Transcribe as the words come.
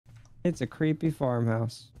It's a creepy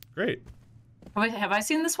farmhouse. Great. Have I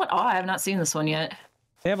seen this one? Oh, I have not seen this one yet.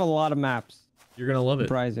 They have a lot of maps. You're gonna love it.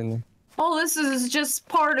 Surprisingly. Oh, this is just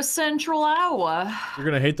part of Central Iowa. You're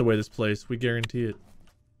gonna hate the way this plays. We guarantee it.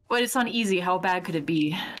 But it's on easy. How bad could it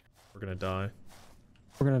be? We're gonna die.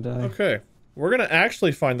 We're gonna die. Okay. We're gonna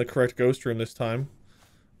actually find the correct ghost room this time.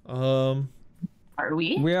 Are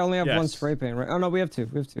we? We only have one Yes. spray paint, right? Oh no, we have two.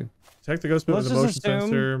 We have two. Detect the ghost with Let's a just motion assume-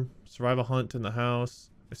 sensor. Survive a hunt in the house.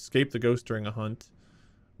 Escape the ghost during a hunt.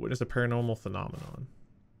 Witness a paranormal phenomenon.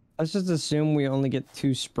 Let's just assume we only get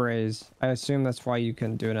 2 sprays. I assume that's why you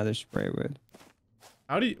can do another spray with.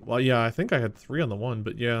 How do you... Well, yeah, I think I had 3 on the one,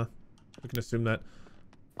 but yeah. We can assume that.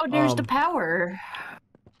 Oh, there's the power.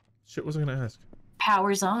 Shit, what was I gonna ask?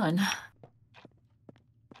 Power's on.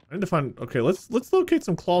 I need to find... Okay, let's locate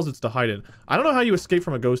some closets to hide in. I don't know how you escape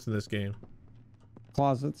from a ghost in this game.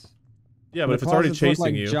 Closets. Yeah, but The if it's already closets look chasing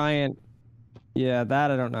like you... Giant. Yeah,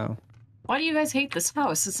 that I don't know. Why do you guys hate this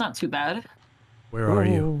house? It's not too bad. Where are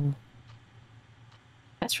you? Ooh.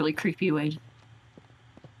 That's really creepy, Wade.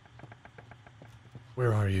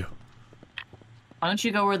 Where are you? Why don't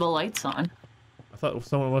you go where the light's on? I thought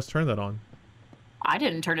someone must turn that on. I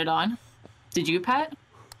didn't turn it on. Did you, Pat?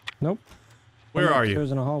 Nope. Where I'm are you?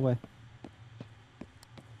 upstairs in a hallway.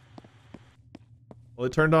 Well,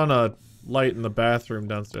 it turned on a light in the bathroom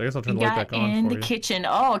downstairs. I guess I'll turn the light back on in for the you. kitchen.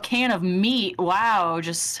 Oh, a can of meat. Wow,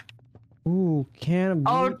 just... Ooh, can of meat.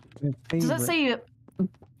 Oh, My Does that favorite. say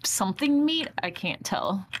something meat? I can't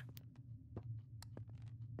tell.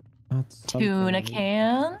 That's something Tuna meat.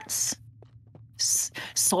 cans.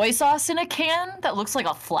 Soy sauce in a can that looks like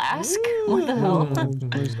a flask. What the hell? Ooh,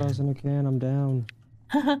 soy sauce in a can. I'm down.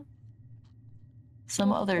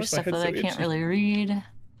 Some other Why is my stuff head that so I can't itchy? really read.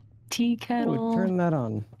 Tea kettle. Ooh, turn that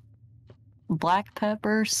on. Black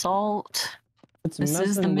pepper, salt. It's This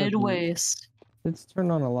is the messing with- Midwest. It's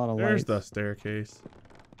turned on a lot of There's lights. the staircase.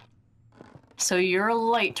 So you're a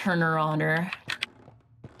light turner oner.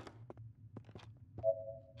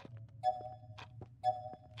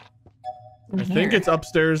 I think it's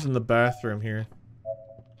upstairs in the bathroom here.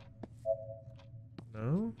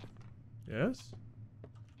 No? Yes?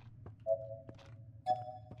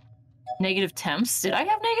 Negative temps. Did I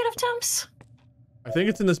have negative temps? I think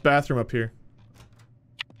it's in this bathroom up here.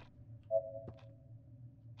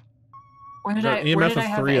 Where did Got I, an where EMF did I of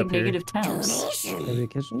have 3 up here. negative temps? Maybe the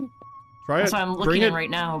kitchen? Try That's it. what I'm Bring looking it. in right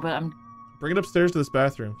now, but I'm Bring it upstairs to this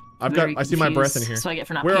bathroom. very I see my breath in confused, here. So I get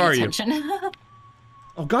for not Where paying are you? attention.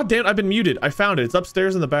 Oh god damn! I've been muted. I found it. It's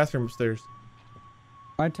upstairs in the bathroom upstairs.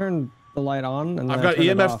 I turned the light on and I've then I got turned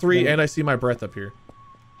it EMF off, 3 then- and I see my breath up here.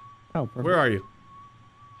 Oh, perfect. Where are you?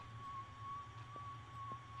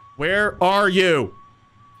 Where are you?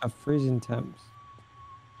 A freezing temps.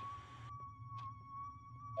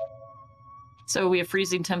 So we have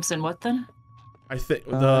freezing temps and what then? I think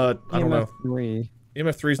I don't know. EMF 3.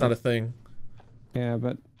 EMF 3 is not a thing. Yeah,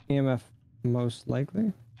 but EMF most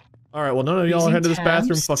likely. All right. Well, none of y'all Freezing head to this bathroom.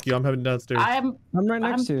 temps? Fuck you. I'm heading downstairs. I'm I'm right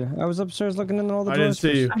next I'm- to you. I was upstairs looking in all the I doors.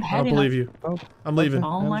 didn't see you. I'm I don't heading believe up. you. Oh, I'm leaving.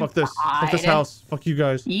 Oh my Fuck this. Fuck this God. house. Fuck you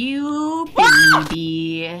guys. You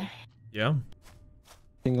baby. Yeah.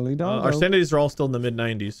 dingly dong. Our sanities are all still in the mid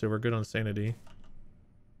 90s, so we're good on sanity.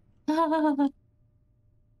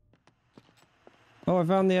 Oh, I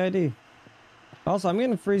found the ID. Also, I'm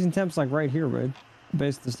getting freezing temps like right here, bud.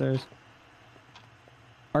 Base of the stairs.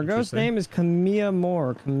 Our ghost Interesting. name is Camilla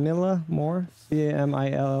Moore. Camilla Moore.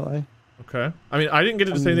 Camilla. Okay. I mean, I didn't get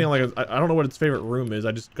it to say anything like I don't know what its favorite room is.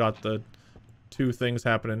 I just got the 2 things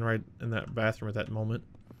happening right in that bathroom at that moment.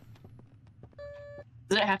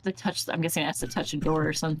 Does it have to touch? I'm guessing it has to touch a door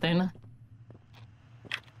or something.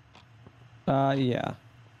 Yeah.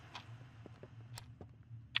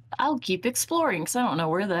 I'll keep exploring because I don't know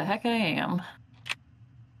where the heck I am.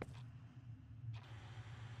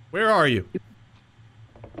 Where are you?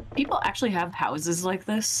 People actually have houses like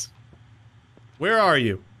this. Where are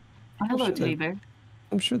you? Oh, hello, sure. teddy bear.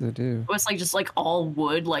 I'm sure they do. Oh, it's like just like all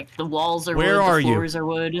wood. Like the walls are Where wood, are the you? floors are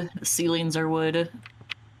wood, the ceilings are wood.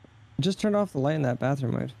 Just turned off the light in that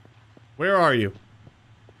bathroom, mate. Where are you?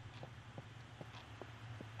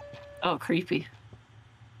 Oh, creepy.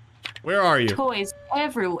 Where are you? Toys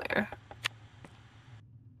everywhere.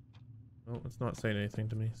 Oh, it's not saying anything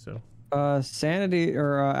to me, so. Sanity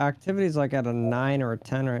or activity is like at a 9 or a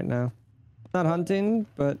 10 right now. Not hunting,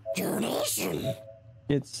 but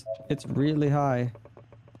it's really high.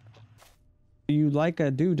 Do you like a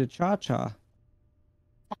dude to cha-cha?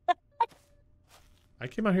 I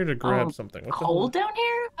came out here to grab Oh, something. What the Cold hell? down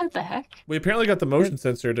here? What the heck? We apparently got the motion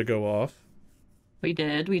sensor to go off. We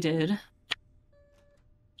did, we did.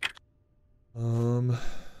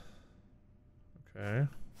 Okay.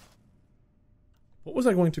 was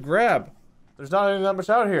I going to grab? There's not even that much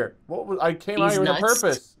out here. What was I came out These here with a nuts.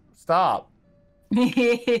 purpose. Stop.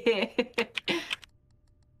 I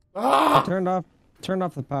Ah! turned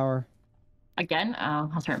off the power. Again?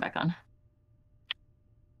 Oh, I'll turn it back on.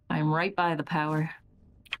 I'm right by the power.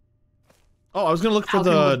 Oh, I was gonna look for How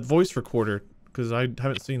can the we- voice recorder because I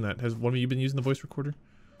haven't seen that. Has one of you been using the voice recorder?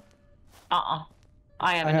 I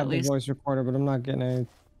I haven't have at the least. voice recorder, but I'm not getting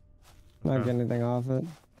getting anything off it.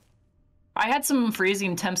 I had some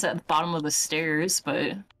freezing temps at the bottom of the stairs,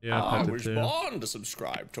 but Yeah, I I did was too. born to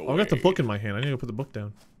subscribe to Oh, I got the Wade. book in my hand. I need to put the book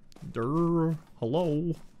down. Durr.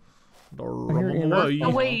 Hello. Durr. hear I'm you. away. oh,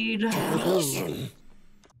 Wade.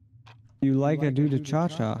 You like a dude to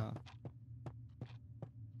cha-cha.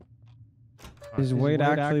 Is Wade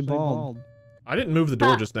actually bald? I didn't move the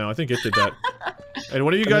door just now. I think it did that. And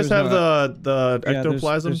what do you But guys there's have no- the Yeah,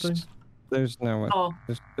 ectoplasm thing? There's no Oh,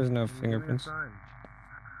 there's no fingerprints.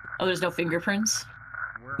 there's no fingerprints?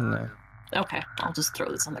 No. Okay, I'll just throw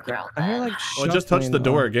this on the ground. I hear like Well, it just touched the shuffling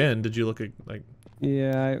door on- again. Did you look at like?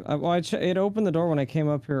 Yeah, it opened the door when I came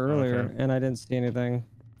up here earlier, Okay. and I didn't see anything.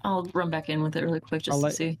 I'll run back in with it really quick just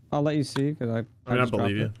to see. I'll let you see because I mean, I just dropped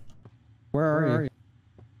believe you. it. Where are you?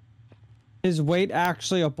 Is Wade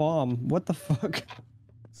actually a bomb? What the fuck?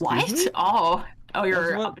 What? me? Oh,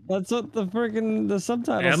 you're. That's what the freaking the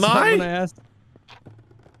subtitles Am said I? when I asked.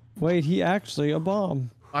 Wait, he actually a bomb?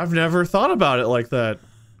 I've never thought about it like that.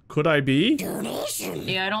 Could I be? Yeah,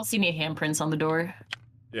 I don't see any handprints on the door.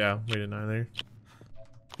 Yeah, we didn't either.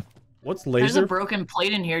 What's There's laser? a broken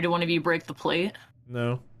plate in here. Do one of you break the plate?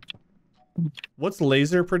 No. What's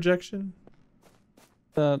laser projection?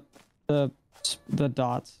 The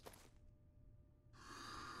dots.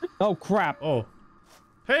 Oh crap! Oh.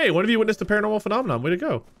 Hey, one of you witnessed a paranormal phenomenon. Way to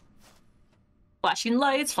go. Flashing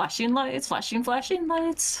lights, flashing lights, flashing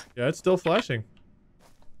lights. Yeah, it's still flashing.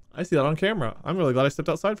 I see that on camera. I'm really glad I stepped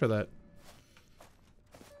outside for that.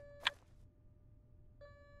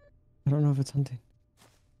 I don't know if it's hunting.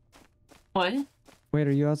 What? Wait,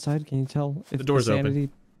 are you outside? Can you tell if The door's open. sanity...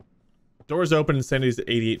 Door's open and sanity's at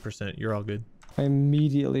 88%. You're all good. I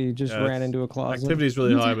immediately just Yeah, ran it's- into a closet. Activity's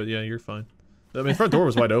really high, but yeah, you're fine. I mean, front door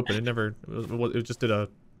was wide open. It never. It just did a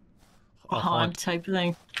Haunt type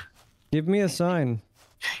thing. Give me a sign.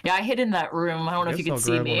 Yeah, I hid in that room. I don't know if you Guess can I'll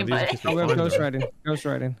see grab one me, of these in but case we Oh, we have find ghost them. writing. Ghost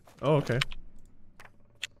writing. Oh, okay.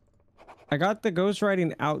 I got the ghost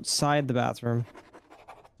writing outside the bathroom.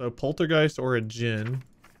 So poltergeist or a djinn.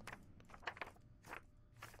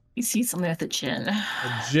 you see something with the chin.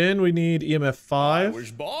 A djinn, we need EMF I 5.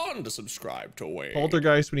 was born to subscribe to Wade.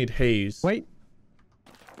 Poltergeist, we need haze. Wait.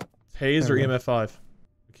 Haze or There we go. EMF 5.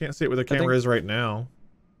 I can't see it where the think- camera is right now.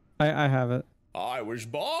 I have it. I was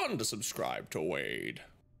born to subscribe to Wade.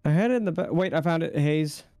 I had it in the wait, I found it.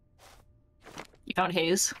 Haze. You found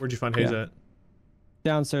Haze? Where'd you find haze Yeah. at?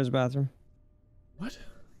 Downstairs bathroom. What?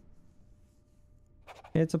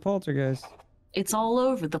 It's a poltergeist. It's all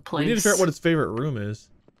over the place. We need to figure out what its favorite room is.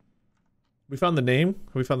 We found the name?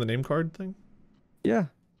 Have we found the name card thing? Yeah,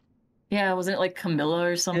 Yeah, wasn't it like Camilla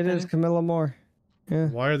or something? it is Camilla Moore. Yeah,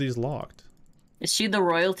 Why are these locked? Is she the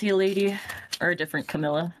royalty lady? Or a different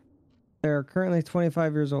Camilla? they're currently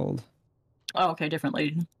 25 years old. Oh, okay, different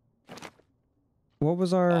lady. What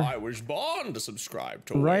was our I was born to subscribe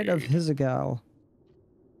to Rite Wade. of Hizigal?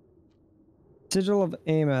 Sigil of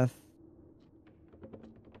Ameth.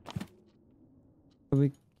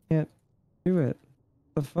 We can't do it.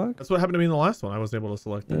 The fuck? That's what happened to me in the last one. I wasn't able to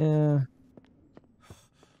select it. Yeah,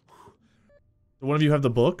 Do one of you have the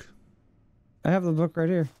book? I have the book right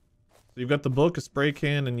here. So you've got the book, a spray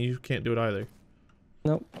can, and you can't do it either.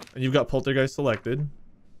 Nope. And you've got poltergeist selected.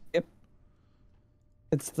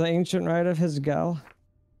 It's the ancient rite of Hizigal.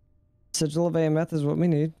 Sigil of Ameth is what we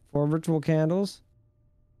need. 4 ritual candles,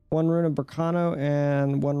 1 rune of Berkano,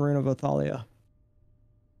 and 1 rune of Othalia.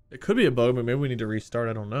 It could be a bug, but maybe we need to restart.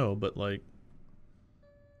 I don't know, but like,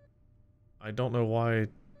 I don't know why.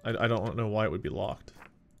 I don't know why it would be locked.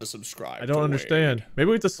 To subscribe I don't to understand. Wade. Maybe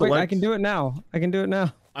we have to select. Wait, I can do it now. I can do it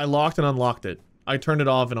now. I locked and unlocked it. I turned it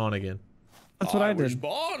off and on again. That's what I was did.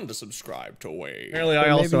 born to subscribe to Wade. Apparently, I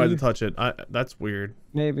But also had maybe- to touch it. That's weird.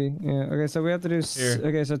 Maybe. Yeah. Okay, so we have to do. Here.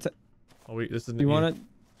 Okay, so Oh wait, this is. you want it?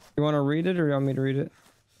 You want to read it, or you want me to read it?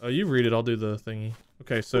 Oh, you read it. I'll do the thingy.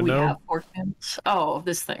 Okay, so we no. have 4 candles. Oh,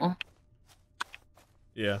 this thing.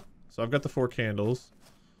 Yeah. So I've got the 4 candles.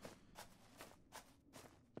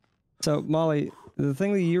 So Molly, the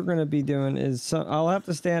thing that you're gonna be doing is, so I'll have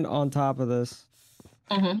to stand on top of this,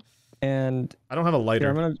 Mm-hmm. and I don't have a here, lighter.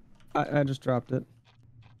 I'm gonna. I just dropped it.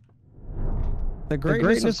 The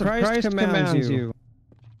greatness of Christ commands you.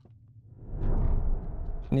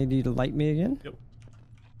 Need you to light me again? Yep.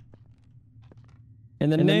 In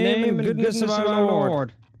the name and goodness of our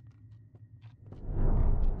Lord.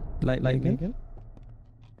 Lightning.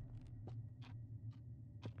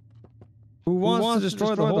 Who wants to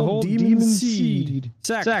destroy the whole demon seed?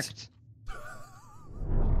 Sect.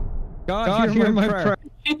 God, hear my prayer.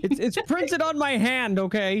 It's printed on my hand,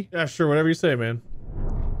 okay? Yeah, sure, whatever you say, man.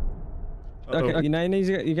 Okay, you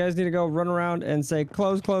guys need to go run around and say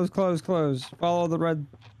close. Follow the red.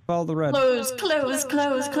 Close.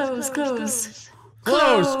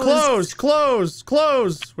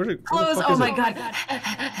 Where the Close. fuck Oh is my it? god.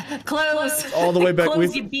 Close. All the way back. We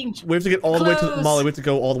Close, have to get all the way to Close. Molly. We have to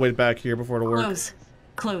go all the way back here before it'll work.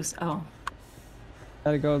 Close. Oh.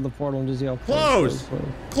 Gotta go to the portal and just yell Close.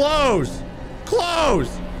 Close.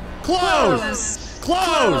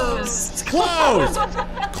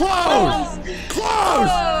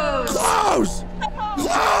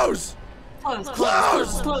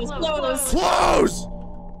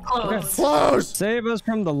 Save us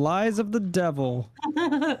from the lies of the devil.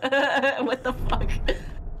 What the fuck?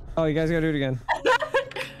 Oh, you guys gotta do it again.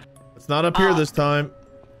 It's not up here this time.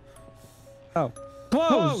 Oh.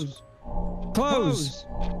 Close.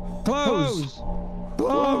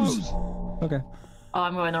 Okay. Oh,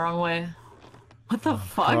 I'm going the wrong way. What the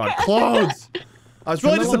fuck? God, close. I was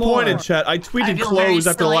really A little disappointed, more. chat. I I tweeted feel very close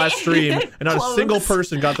after the last silly. stream, and not a single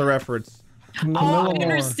person got the reference. A Oh, little I more.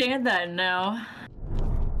 understand that now.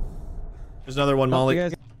 There's another one, Oh, Molly. you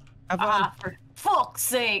guys have fun. Ah, for fuck's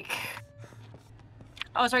sake.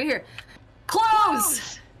 Oh, it's right here.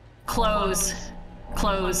 Close. Close.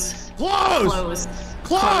 Close! Close.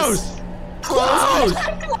 Close!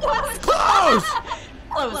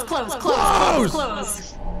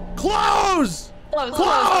 Close. Close!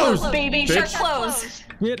 Close, baby. Bitch. Shark close.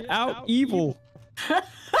 Get out, evil.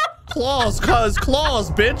 Claws,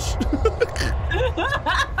 bitch!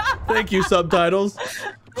 Thank you, subtitles.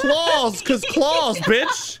 Claws,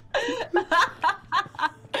 bitch!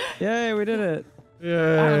 Yay, we did it. Our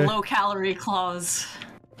Yay. low calorie claws.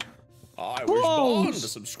 I was born to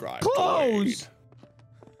Close. subscribe Close. to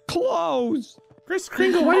Close. Chris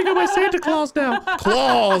Kringle, why do you got my Santa Claus now?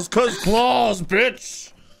 Claws,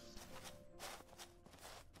 bitch!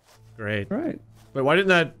 Great. Right. Wait, why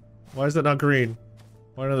is that not green?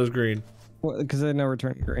 Why are those green? Well, because they never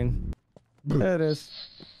turn green. There it is.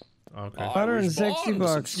 Okay. I was 160 born to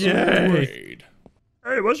bucks. subscribe to Yay. Wade.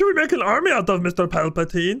 Hey, what should we make an army out of, Mr.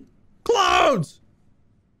 Palpatine? Clouds!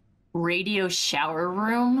 Radio shower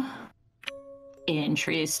room.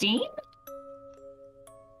 Interesting.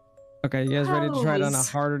 Okay, you guys ready to try it on a Close.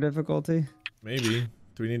 harder difficulty? Maybe.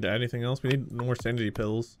 Do we need to add anything else? We need no more sanity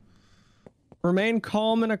pills. Remain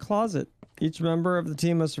calm in a closet. Each member of the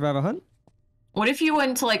team must survive a hunt. What if you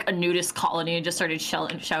went to like a nudist colony and just started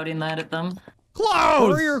shouting that at them? Clothes!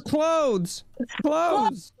 Where are your clothes?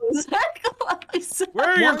 Clothes! Close. Where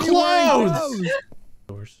are your Why are you wearing clothes?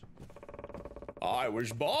 clothes? I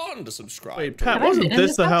was born to subscribe Wait, to Pat, Have I wasn't been in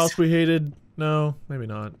this this the house? house we hated? No, maybe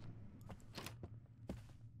not.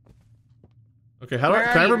 Okay, how do Where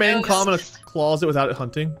can are I you, remain ghost? calm in a closet without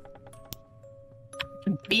hunting?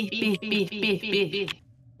 Beef.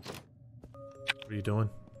 What are you doing?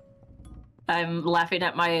 I'm laughing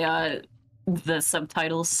at my the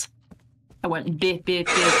subtitles. I went beep, and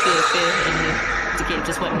the game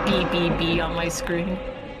just went B on my screen.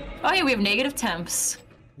 Oh yeah, we have negative temps.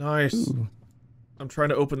 Nice. Ooh. I'm trying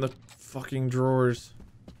to open the fucking drawers.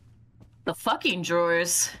 The fucking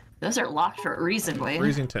drawers. Those are locked for a reason, Wade.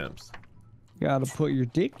 Freezing temps. Gotta put your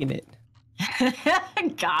dick in it.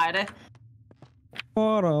 God.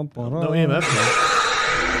 No EMF now.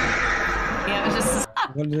 Yeah, it was just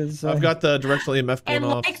What did it say? I've got the directional EMF going and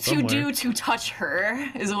off like to somewhere. do to touch her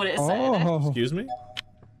is what it said. Oh. Excuse me?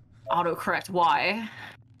 Autocorrect. Why?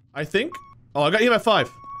 I think. Oh, I got EMF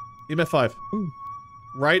 5. EMF 5. Ooh.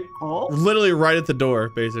 Right, Oh. literally right at the door,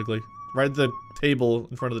 basically. Right at the table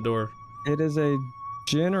in front of the door. It is a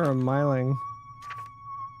gin or a myling.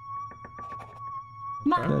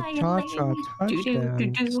 Myling. cha-cha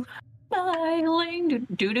Do-do-do-do. Myling.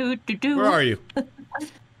 Do-do-do-do. Where are you?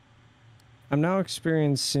 I'm now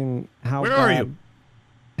experiencing how Where are bad you?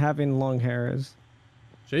 having long hair is.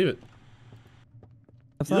 Shave it.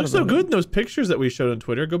 I've You thought look so about good it. in those pictures that we showed on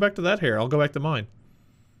Twitter. Go back to that hair. I'll go back to mine.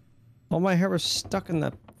 All my hair was stuck in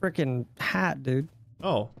that freaking hat, dude.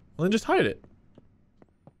 Oh, well then just hide it.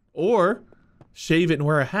 Or shave it and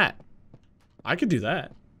wear a hat. I could do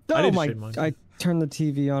that. I Oh didn't my! shave mine. I turned the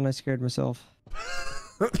TV on. I scared myself.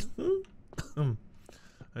 That's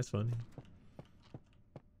funny.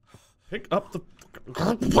 Pick up the.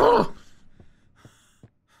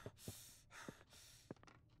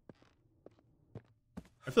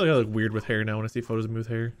 I feel like I look weird with hair now when I see photos of me with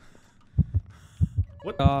hair.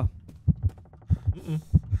 What? Mm-mm.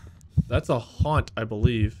 That's a haunt, I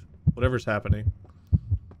believe. Whatever's happening.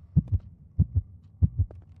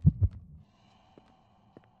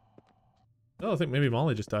 Oh, I think maybe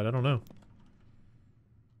Molly just died. I don't know.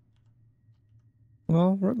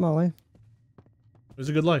 Well, rip Molly. It was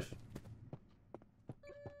a good life.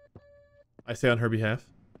 I say on her behalf.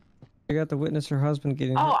 I got to witness her husband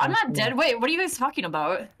getting. Oh, I'm not dead. Wait, what are you guys talking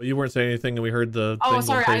about? But you weren't saying anything, and we heard the. Oh, thing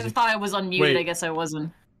sorry. going I crazy. thought I was unmuted. Wait. I guess I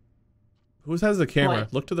wasn't. Who has the camera?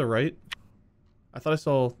 What? Look to the right. I thought I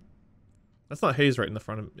saw. That's not Hayes right in the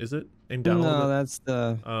front of. Is it? Aim down a little No, bit. that's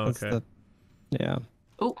the. Oh, that's okay. Yeah.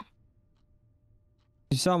 Oh.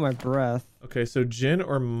 You saw my breath. Okay, so Jin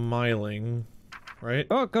or Myling, right?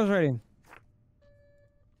 Oh, it goes right in.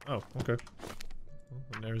 Oh, okay. Well,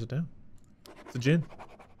 that narrows it down. It's a Jin.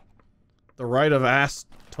 The Rite of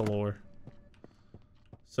Astalor.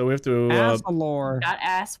 So we have to. Astalor. Got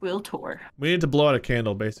ass will tour. We need to blow out a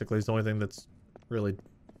candle. Basically, is the only thing that's really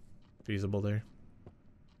feasible there.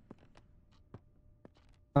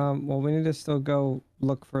 Well, we need to still go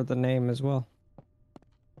look for the name as well.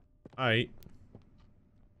 Alright.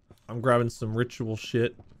 I'm grabbing some ritual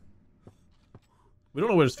shit. We don't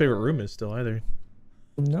know what his favorite room is still either.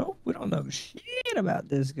 No, we don't know shit about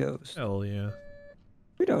this ghost. Hell yeah.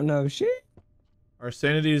 We don't know shit. Our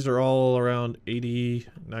sanities are all around 80,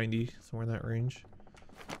 90, somewhere in that range.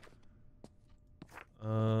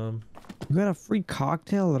 You got a free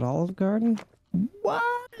cocktail at Olive Garden?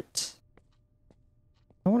 What?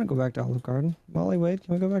 I want to go back to Olive Garden. Molly, wait,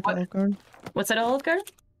 can we go back What? to Olive Garden? What's that, Olive Garden?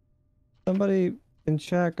 Somebody in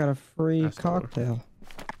chat got a free Astalor. cocktail.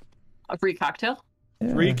 A free cocktail?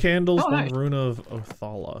 Yeah. 3 candles, Oh, 1 nice. rune of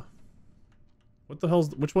Othala. What the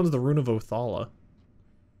hell's... Which one's the rune of Othala?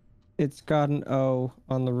 It's got an O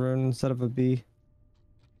on the rune instead of a B.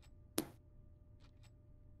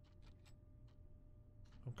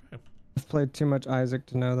 Okay. I've played too much Isaac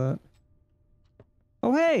to know that.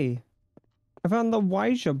 Oh, hey! I found the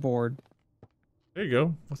Ouija board. There you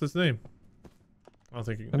go. What's his name? I don't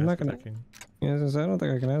think you can I'm ask not it gonna- that, King. Yeah, I don't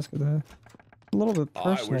think I can ask it that. A little bit I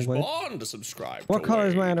personal, was but born to subscribe. what to color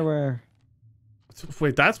is my Wade. underwear?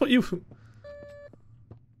 Wait, that's what you...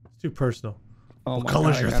 It's too personal. Oh What my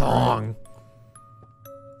color's God, I your got it right.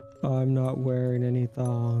 thong? I'm not wearing any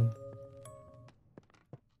thong.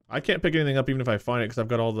 I can't pick anything up even if I find it because I've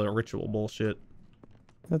got all the ritual bullshit.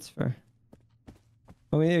 That's fair.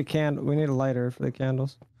 Well, we need a we need a lighter for the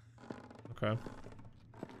candles. Okay. I'm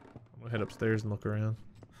gonna head upstairs and look around.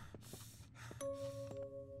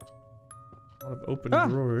 A lot of open Ah!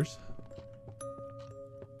 drawers.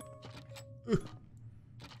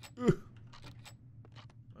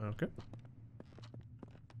 Okay.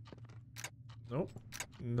 Nope.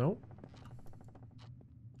 Nope.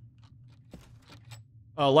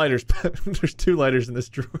 Oh, lighters. There's 2 lighters in this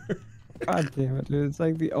drawer. God damn it, dude. It's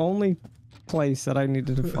like the only place that I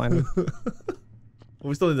needed to find them. Well,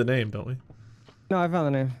 we still need the name, don't we? No, I found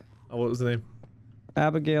the name. Oh, what was the name?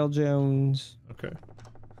 Abigail Jones. Okay.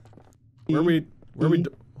 Where are we? Where are we?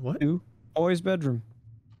 What? Boys' bedroom.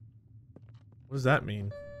 What does that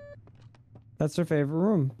mean? That's her favorite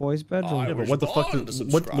room. Boys' bedroom. I Yeah, but was what the fuck born is to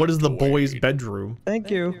what is the subscribe to boys' Wade. bedroom?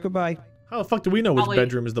 Thank you. Goodbye. How the fuck do we know which Probably-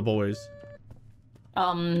 bedroom is the boys?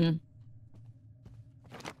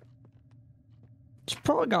 It's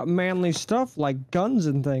probably got manly stuff like guns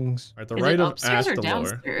and things. Alright, the Is Rite it of upstairs or Astalor.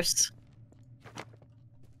 downstairs?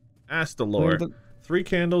 Astalor. The- 3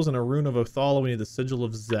 candles and a rune of Othala. We need the sigil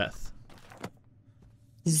of Zeth.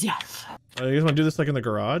 Zeth. You guys want to do this like in the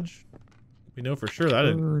garage? We know for sure that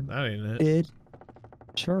Sure. ain't it. It.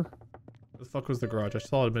 Sure. What the fuck was the garage? I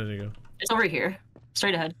saw it a minute ago. It's over here.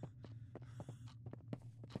 Straight ahead.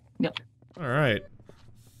 Yep. Alright.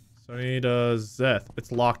 So I need Zeth.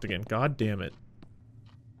 It's locked again. God damn it.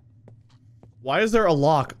 Why is there a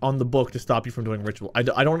lock on the book to stop you from doing ritual? I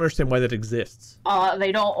don't understand why that exists.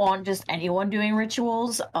 They don't want just anyone doing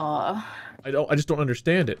rituals. I just don't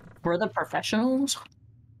understand it. We're the professionals.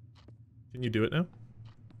 Can you do it now?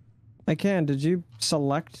 I can. Did you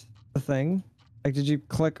select the thing? Like, did you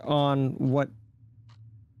click on what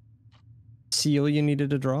seal you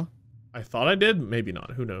needed to draw? I thought I did. Maybe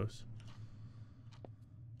not. Who knows?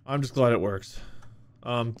 I'm just glad it works. Do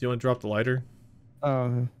you want to drop the lighter?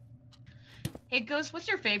 Oh, Hey, Ghost, what's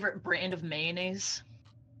your favorite brand of mayonnaise?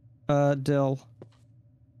 Dill.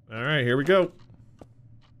 All right, here we go.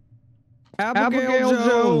 Abigail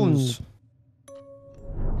Jones.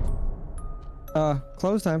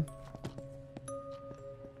 Close time.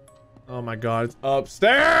 Oh my god, it's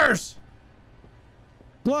upstairs!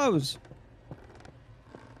 Close.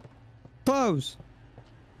 Close.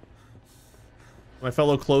 My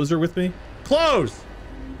fellow closer with me? Close!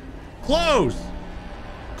 Close!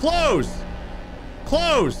 Close!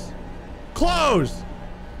 Close! Close!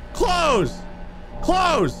 Close!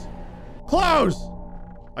 Close! Close!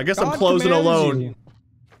 I guess I'm God closing commands alone. you.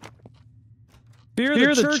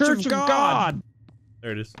 Fear the Church of God.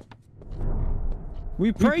 There it is.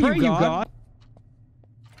 We pray you, God.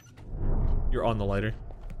 You're on the lighter.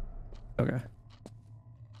 Okay.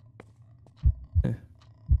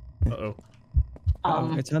 Uh-oh.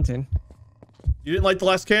 It's hunting. You didn't light the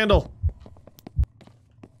last candle.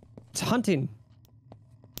 It's hunting.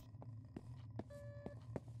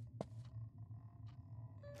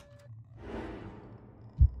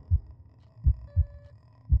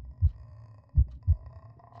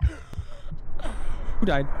 Who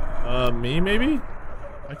died? Me maybe?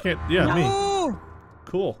 I can't, yeah, me. Oh!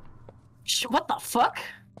 Cool. What the fuck?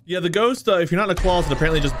 Yeah, the ghost, if you're not in a closet,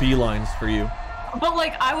 apparently just beelines for you. But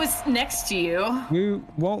like, I was next to you. We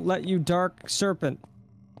won't let you, dark serpent.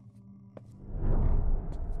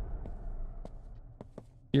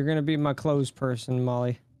 You're gonna be my clothes person,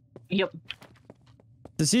 Molly. Yep.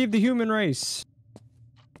 Deceive the human race.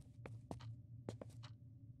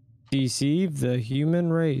 Deceive the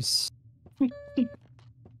human race.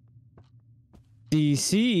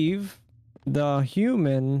 Deceive the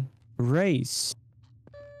human race.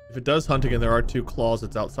 If it does hunt again, there are 2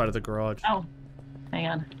 closets outside of the garage. Oh, hang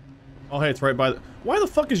on. Oh, hey, it's right by the... Why the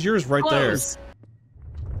fuck is yours right Close. there?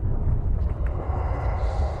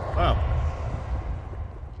 Wow.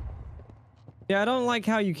 Yeah, I don't like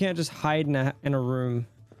how you can't just hide in a room.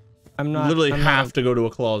 I'm not... You literally I'm have to go to a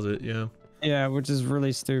closet, yeah. Yeah, which is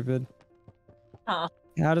really stupid. Huh.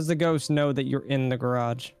 How does the ghost know that you're in the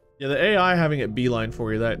garage? Yeah, the AI having it beeline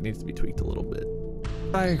for you, that needs to be tweaked a little bit.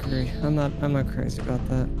 I agree. I'm not crazy about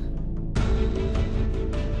that.